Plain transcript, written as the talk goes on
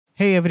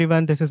Hey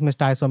everyone, this is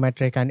Mr.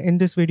 Isometric, and in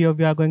this video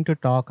we are going to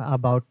talk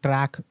about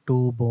track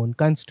to bone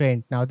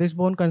constraint. Now this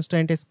bone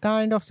constraint is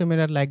kind of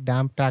similar like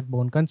damp track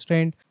bone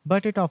constraint,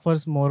 but it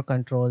offers more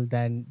control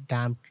than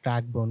damp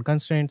track bone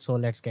constraint. So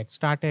let's get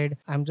started.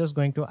 I'm just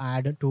going to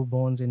add two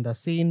bones in the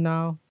scene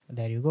now.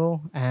 There you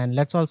go. And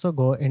let's also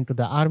go into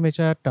the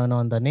armature, turn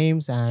on the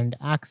names and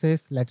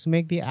axis. Let's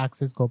make the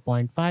axis go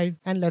 0.5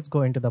 and let's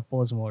go into the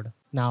pose mode.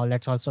 Now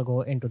let's also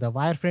go into the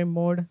wireframe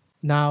mode.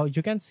 Now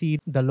you can see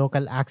the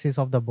local axis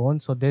of the bone.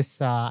 So this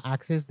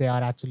axis, they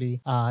are actually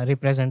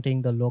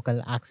representing the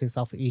local axis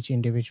of each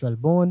individual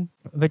bone,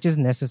 which is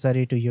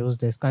necessary to use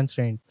this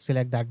constraint.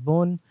 Select that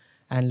bone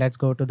and let's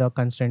go to the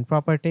constraint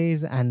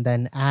properties and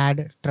then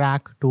add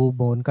track to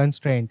bone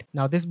constraint.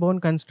 Now this bone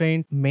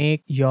constraint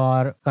make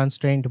your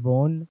constraint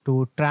bone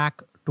to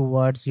track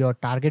towards your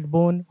target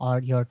bone or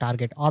your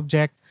target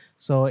object.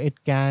 So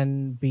it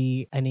can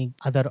be any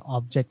other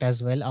object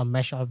as well, a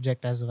mesh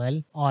object as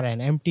well, or an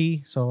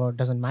empty. So it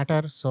doesn't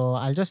matter. So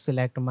I'll just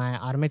select my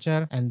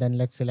armature and then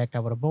let's select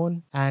our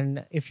bone.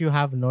 And if you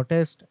have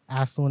noticed,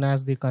 as soon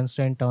as the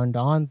constraint turned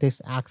on,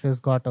 this axis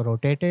got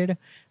rotated.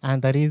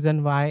 And the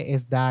reason why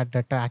is that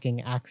the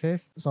tracking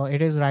axis. So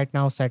it is right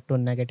now set to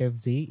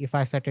 -z. If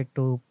I set it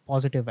to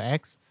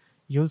 +x,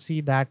 you'll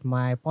see that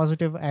my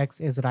 +x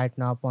is right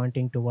now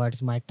pointing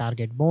towards my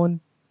target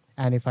bone.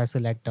 And if I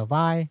select the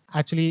Y,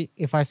 actually,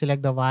 if I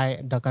select the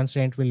Y, the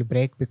constraint will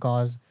break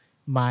because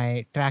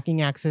my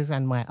tracking axis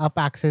and my up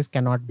axis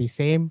cannot be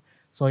same.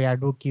 So yeah,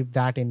 do keep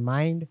that in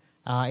mind.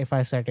 If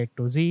I set it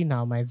to Z,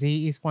 now my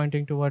Z is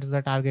pointing towards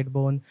the target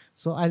bone.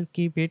 So I'll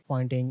keep it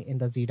pointing in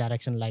the Z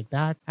direction like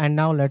that. And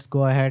now let's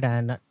go ahead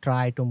and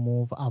try to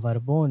move our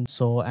bone.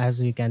 So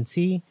as you can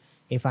see,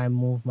 if I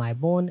move my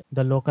bone,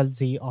 the local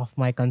Z of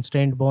my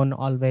constraint bone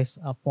always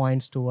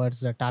points towards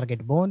the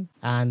target bone,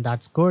 and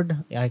that's good.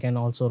 I can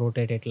also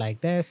rotate it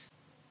like this.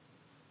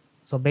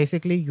 So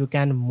basically you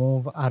can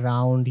move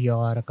around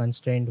your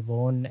constraint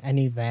bone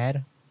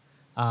anywhere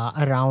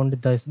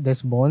around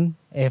this bone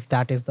if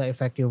that is the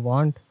effect you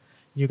want.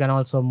 You can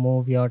also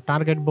move your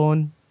target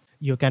bone.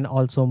 You can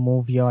also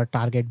move your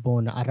target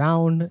bone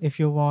around if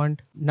you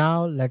want.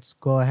 Now let's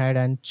go ahead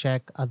and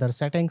check other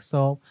settings.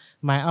 So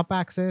my up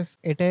axis,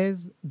 it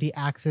is the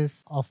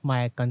axis of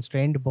my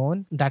constrained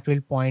bone that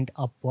will point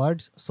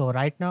upwards. So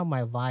right now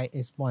my Y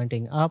is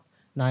pointing up.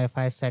 Now if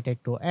I set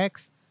it to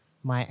X,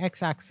 my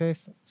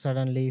x-axis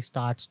suddenly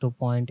starts to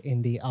point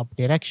in the up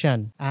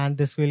direction, and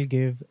this will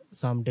give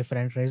some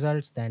different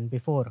results than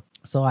before.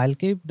 So I'll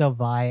keep the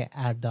Y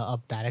at the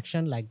up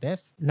direction like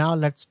this. Now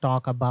let's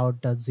talk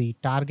about the Z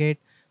target.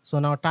 So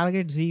now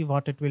target Z,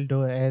 what it will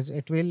do is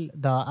it will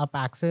the up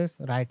axis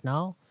right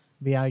now.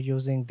 We are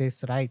using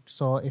this, right?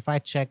 So if I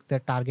check the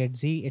target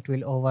Z, it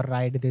will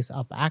override this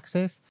up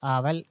axis.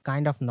 Well,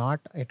 kind of not.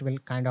 It will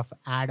kind of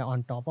add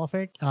on top of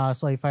it.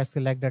 So if I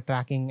select the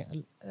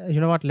tracking, you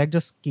know what? Let's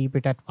just keep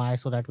it at Y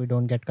so that we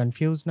don't get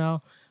confused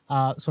now.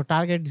 So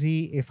target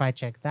Z, if I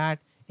check that,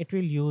 it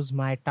will use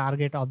my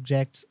target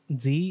objects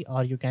Z,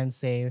 or you can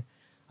say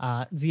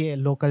Z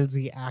local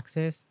Z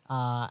axis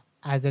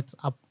as its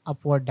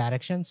upward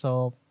direction.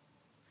 So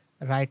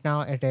right now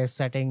it is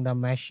setting the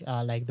mesh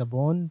like the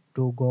bone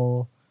to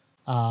go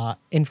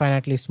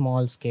infinitely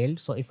small scale.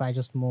 So if I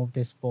just move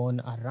this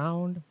bone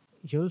around,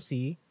 you'll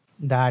see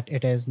that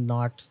it is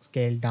not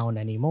scaled down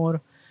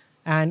anymore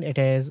and it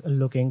is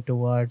looking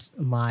towards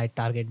my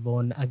target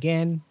bone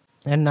again.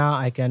 And now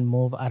I can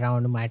move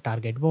around my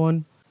target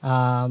bone.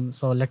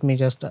 So let me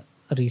just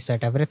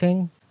reset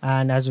everything,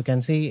 and as you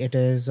can see, it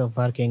is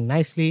working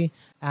nicely.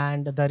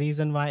 And the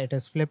reason why it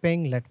is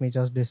flipping, let me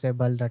just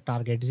disable the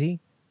target Z.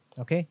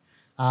 Okay.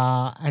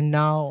 And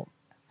now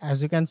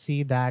as you can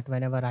see that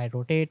whenever I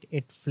rotate,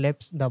 it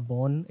flips the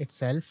bone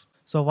itself.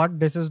 So what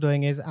this is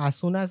doing is as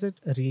soon as it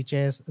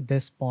reaches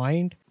this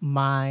point,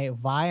 my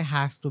Y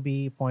has to be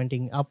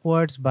pointing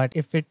upwards. But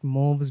if it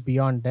moves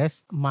beyond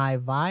this, my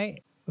Y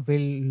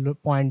will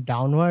point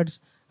downwards.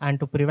 And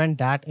to prevent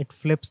that, it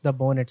flips the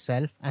bone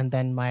itself. And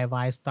then my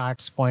Y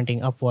starts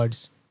pointing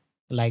upwards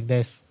like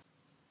this.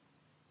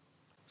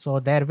 So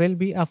there will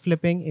be a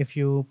flipping if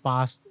you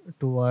pass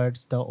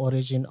towards the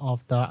origin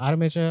of the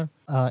armature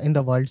in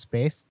the world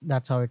space.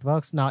 That's how it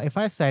works. Now, if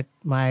I set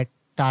my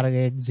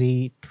target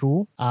Z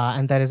true,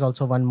 and there is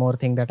also one more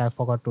thing that I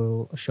forgot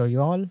to show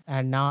you all.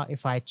 And now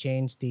if I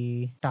change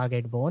the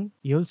target bone,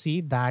 you'll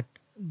see that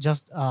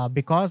just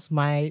because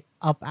my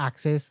up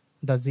axis,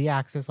 the Z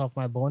axis of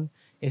my bone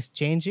is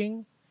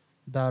changing,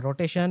 the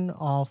rotation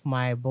of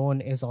my bone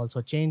is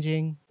also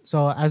changing.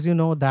 So as you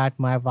know that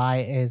my Y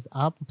is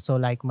up, so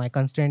like my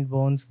constraint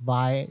bones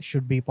Y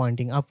should be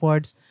pointing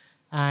upwards.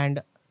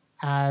 And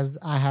as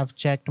I have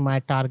checked my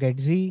target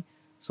Z,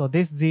 so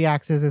this Z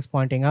axis is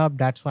pointing up,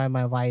 that's why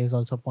my Y is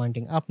also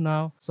pointing up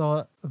now.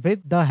 So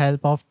with the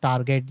help of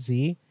target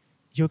Z,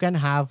 you can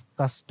have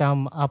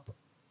custom up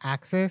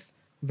axis,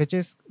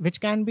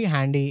 which can be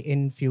handy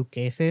in few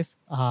cases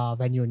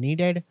when you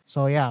need it.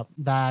 So yeah,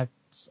 that's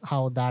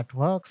how that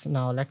works.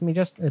 Now let me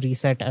just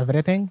reset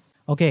everything.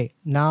 Okay,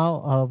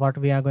 now what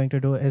we are going to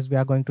do is we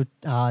are going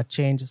to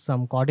change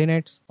some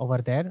coordinates over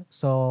there.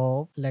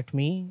 So let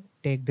me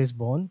take this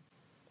bone,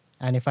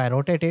 and if I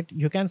rotate it,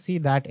 you can see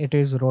that it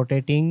is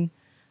rotating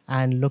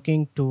and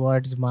looking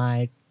towards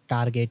my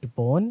target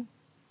bone.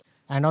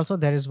 And also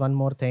there is one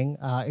more thing,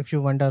 if you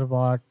wonder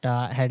what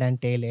head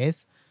and tail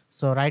is.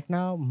 So right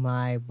now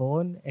my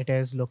bone, it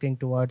is looking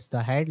towards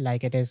the head,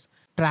 like it is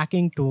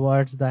tracking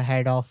towards the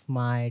head of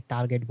my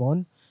target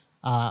bone,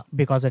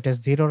 because it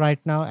is 0 right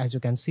now, as you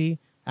can see.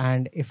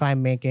 And if I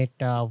make it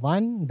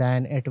 1,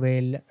 then it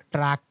will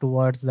track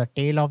towards the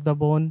tail of the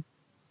bone,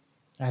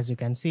 as you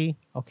can see.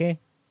 Okay,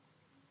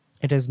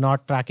 it is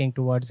not tracking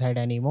towards head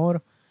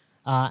anymore.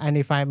 And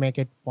if I make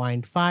it zero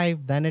point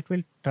 0.5, then it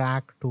will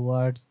track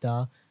towards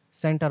the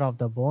center of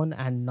the bone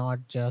and not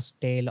just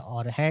tail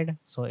or head.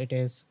 So it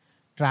is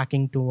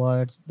tracking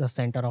towards the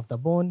center of the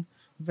bone,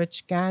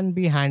 which can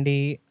be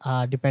handy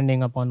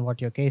depending upon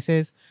what your case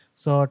is.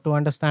 So to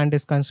understand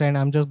this constraint,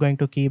 I'm just going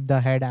to keep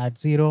the head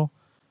at 0.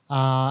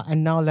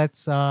 And now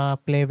let's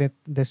play with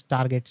this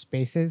target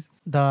spaces.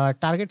 The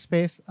target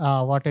space,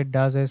 what it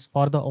does is,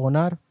 for the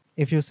owner,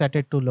 if you set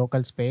it to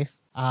local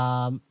space,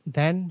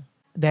 then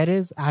there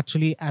is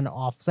actually an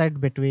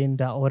offset between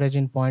the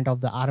origin point of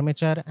the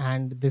armature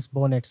and this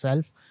bone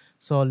itself.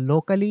 So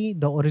locally,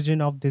 the origin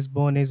of this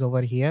bone is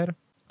over here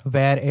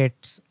where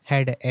its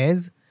head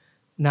is.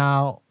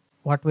 Now,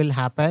 what will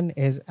happen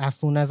is, as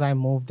soon as I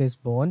move this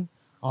bone,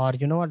 or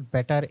you know what,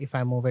 better if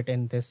I move it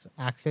in this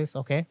axis.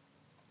 Okay,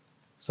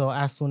 so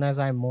as soon as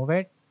I move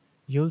it,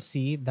 you'll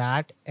see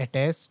that it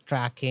is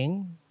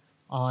tracking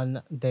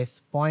on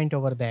this point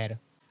over there.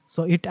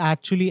 So it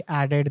actually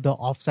added the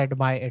offset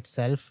by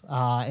itself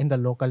in the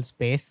local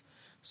space.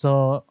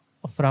 So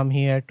from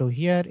here to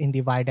here in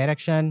the y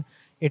direction,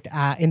 it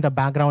in the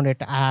background it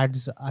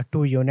adds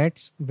 2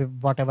 units with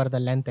whatever the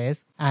length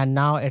is, and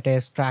now it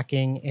is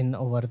tracking in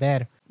over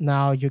there.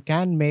 Now you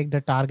can make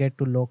the target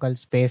to local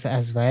space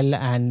as well,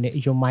 and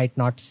you might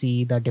not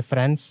see the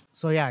difference.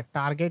 So yeah,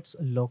 target's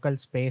local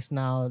space,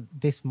 now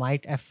this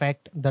might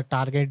affect the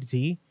target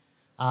Z,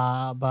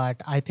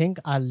 but I think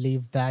I'll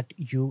leave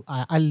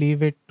I'll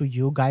leave it to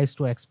you guys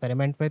to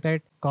experiment with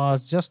it,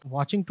 because just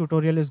watching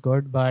tutorial is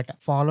good, but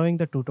following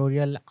the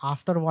tutorial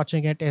after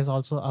watching it is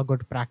also a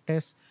good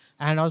practice.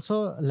 And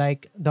also,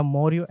 like, the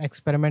more you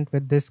experiment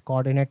with this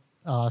coordinate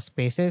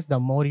spaces, the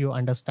more you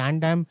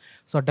understand them.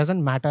 So it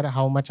doesn't matter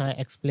how much I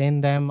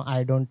explain them.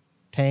 I don't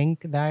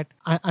think that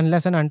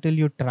unless and until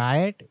you try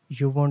it,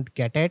 you won't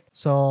get it.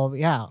 So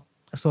yeah,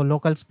 so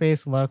local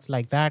space works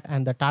like that.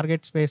 And the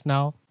target space,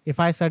 now if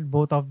I set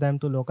both of them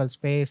to local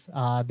space,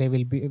 they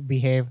will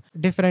behave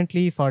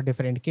differently for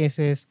different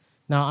cases.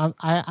 Now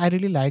I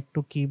really like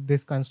to keep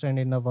this constraint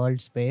in the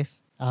world space,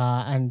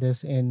 and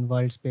this in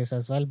world space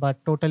as well, but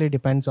totally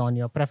depends on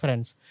your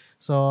preference.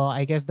 So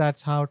I guess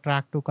that's how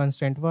track to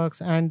constraint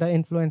works. And the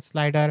influence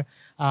slider,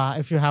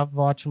 if you have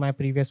watched my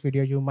previous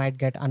video, you might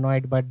get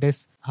annoyed, but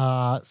this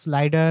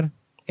slider,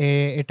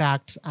 it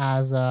acts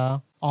as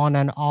a on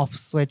and off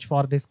switch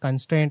for this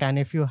constraint. And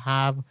if you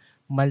have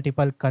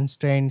multiple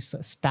constraints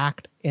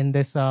stacked in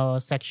this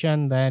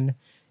section, then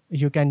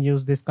you can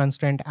use this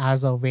constraint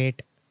as a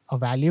weight, a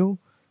value.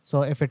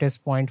 So if it is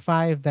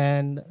 0.5,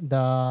 then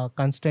the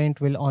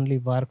constraint will only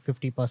work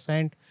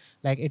 50%,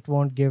 like it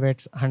won't give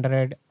its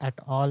 100 at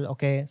all.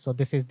 Okay, so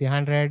this is the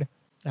 100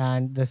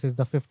 and this is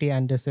the 50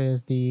 and this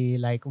is the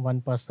like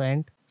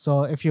 1%.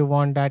 So if you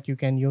want that, you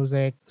can use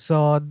it.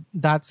 So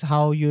that's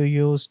how you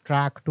use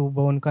track to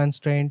bone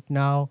constraint.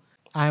 Now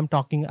I am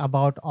talking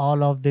about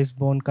all of this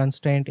bone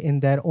constraint in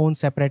their own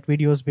separate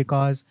videos,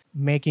 because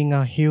making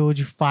a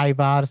huge 5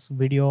 hours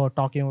video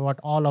talking about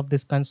all of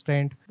this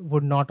constraint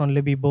would not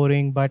only be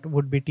boring, but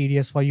would be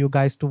tedious for you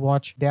guys to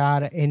watch. They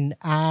are in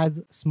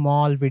as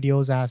small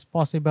videos as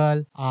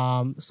possible.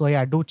 So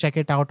yeah, do check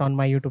it out on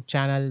my YouTube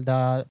channel.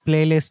 The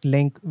playlist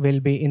link will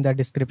be in the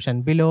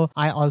description below.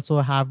 I also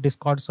have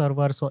Discord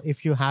server, so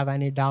if you have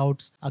any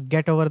doubts,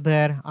 get over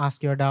there,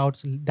 ask your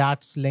doubts.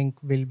 That link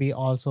will be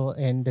also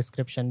in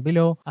description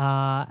below.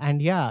 And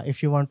yeah,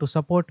 if you want to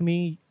support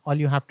me, all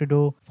you have to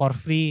do for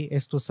free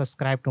is to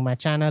subscribe to my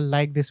channel,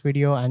 like this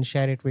video and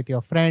share it with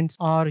your friends.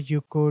 Or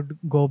you could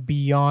go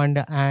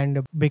beyond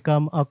and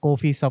become a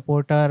Ko-fi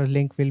supporter.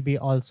 Link will be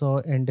also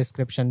in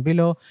description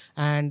below.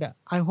 And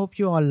I hope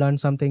you all learned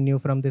something new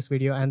from this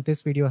video, and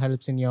this video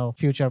helps in your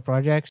future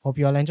projects. Hope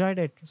you all enjoyed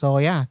it. So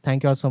yeah,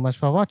 thank you all so much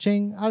for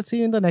watching. I'll see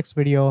you in the next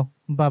video.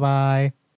 Bye bye.